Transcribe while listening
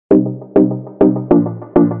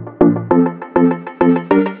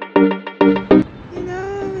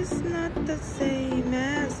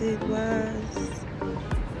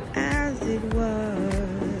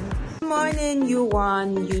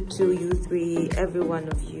You1, you2, you3, every one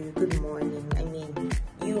of you, good morning. I mean,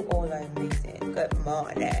 you all are amazing. Good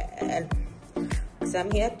morning. So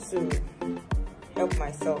I'm here to help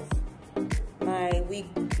myself. My wig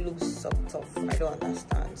looks so tough. I don't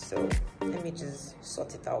understand. So let me just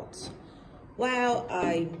sort it out. While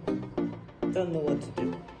I don't know what to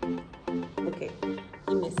do. Okay,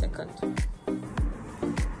 give me a second.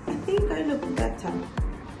 I think I look better.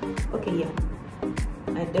 Okay, yeah.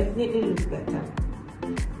 I definitely look better.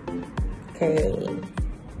 Okay.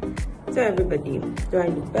 So everybody, do I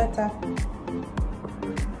look better?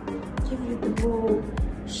 Give you the whole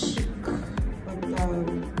chic, but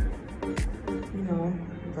you know,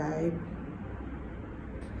 vibe.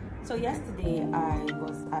 So yesterday I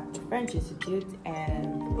was at the French Institute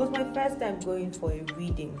and it was my first time going for a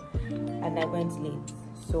reading and I went late.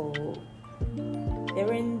 So there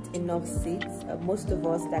weren't enough seats. Most of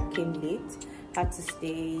us that came late had to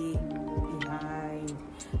stay behind,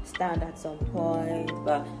 stand at some point,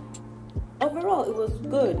 but overall it was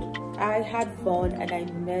good. I had fun and I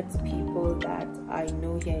met people that I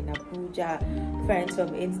know here in Abuja, friends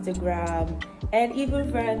from Instagram, and even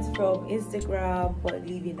friends from Instagram but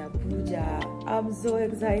live in Abuja. I'm so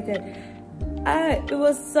excited. It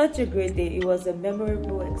was such a great day. It was a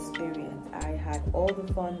memorable experience. I had all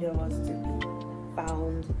the fun there was to be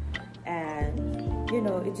found, and you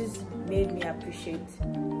know, it just made me appreciate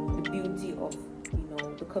the beauty of, you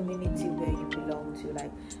know, the community where you belong to,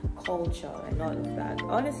 like culture and all of that.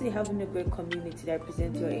 Honestly, having a great community that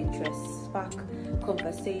represents your interests, spark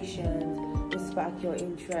conversations, will spark your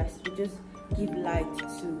interests, will just give light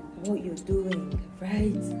to what you're doing,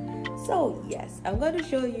 right? So yes, I'm going to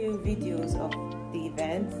show you videos of the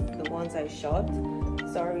events, the ones I shot.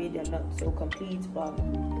 Sorry, they're not so complete, but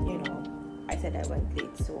you know, I said I went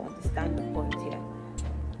late, so understand the point here.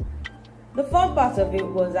 The fun part of it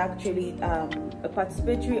was actually a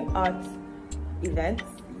participatory art event,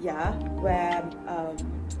 yeah, where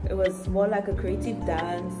it was more like a creative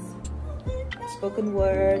dance, spoken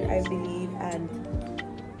word, I believe, and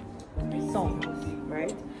songs,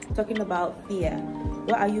 right? Talking about fear.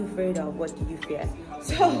 What are you afraid of? What do you fear?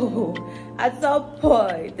 So at some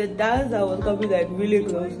point, the dancer was coming like really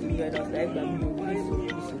close to me, and I was like, please.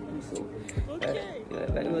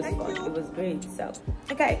 But it was fun. It was great. So,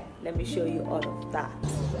 okay, let me show you all of that.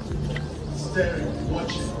 Staring,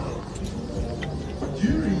 watching. Do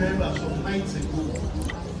you remember some nights ago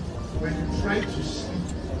when you tried to sleep,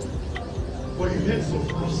 but you heard some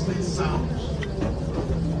rustling sounds?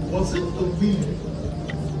 Was it the wind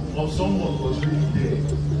or someone was really there?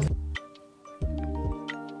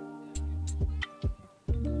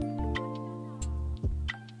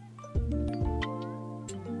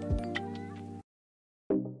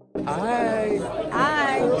 Hi.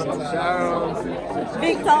 Hi. Sharon.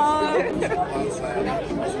 Victor.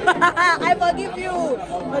 I forgive you.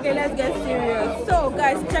 Okay, let's get serious. So,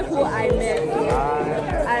 guys, check who I met.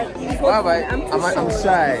 I'm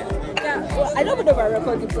shy. Yeah, well, I don't know if I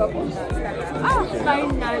record the problem. Oh,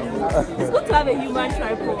 finally. It's good to have a human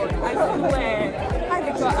tripod. I swear. Hi,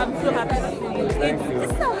 Victor. I'm so happy to see you.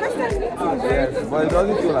 This is our first time meeting, right? Yes, but it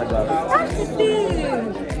doesn't feel like that. That's the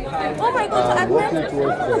thing. Oh my God, I've met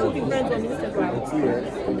friends on Instagram.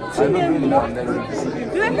 I know during the pandemic.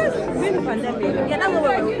 You remember during the pandemic? Yeah, that's what we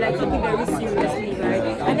were like talking very seriously, right?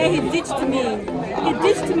 And then he ditched me. He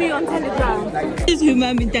ditched me on Telegram. This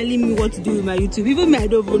human been telling me what to do with my YouTube. Even me, I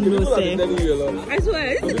don't even know, sir. I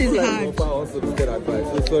swear, this is hard. Also to get advice.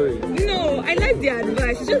 So sorry. No, I like the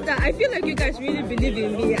advice. It's just that I feel like you guys really believe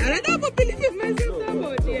in me. And I don't believe in myself that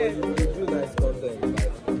much, yeah. You do nice content.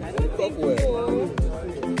 I don't think so.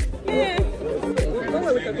 Yeah. What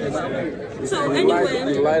were we talking about? So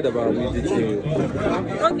anyway, You lied about me, did you?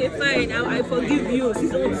 okay, fine. I forgive you.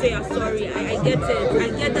 Since you won't say I'm sorry, I get it. I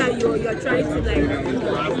get that you're trying to like.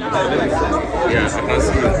 Yeah, I can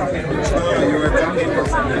see it.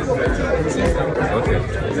 Okay.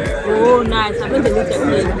 Oh, nice. I'm going to look at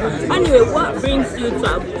it. Anyway, what brings you to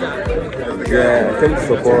Abuja? Yeah, I came to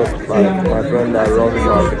support my friend that runs the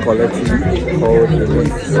collective called the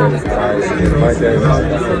Institut. I invited him as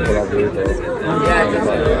a collaborator. And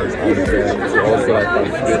also like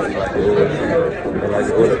participate in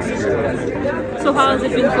the whole experience. So how has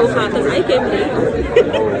it been so far? Because I came late.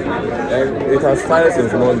 And it has started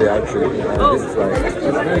since Monday actually. And this is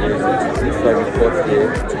like the fourth day.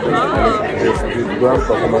 The grand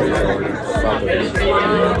performance is on Saturday.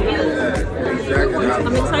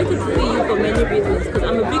 I'm excited to see you for many reasons because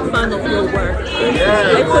I'm a big fan of your work.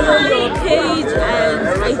 I follow your page and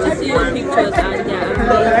I just see your pictures and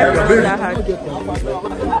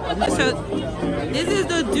so this is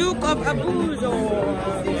the Duke of Abuja.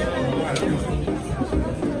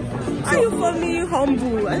 Are you for me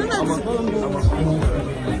humble? I don't know how to humble.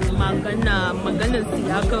 Magana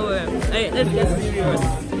Siakawa. Hey, let's get serious.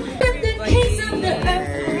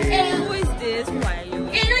 Who is this? Why are you?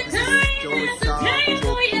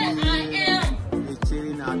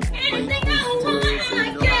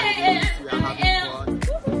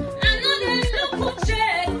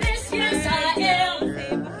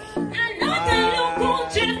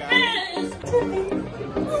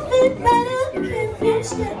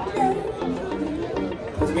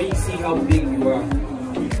 When you see how big you are,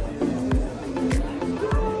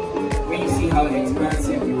 when you see how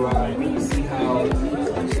expansive you are, when you see how...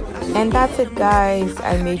 And that's it, guys.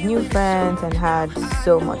 I made new friends and had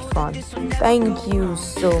so much fun. Thank you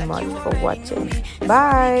so much for watching.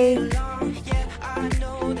 Bye.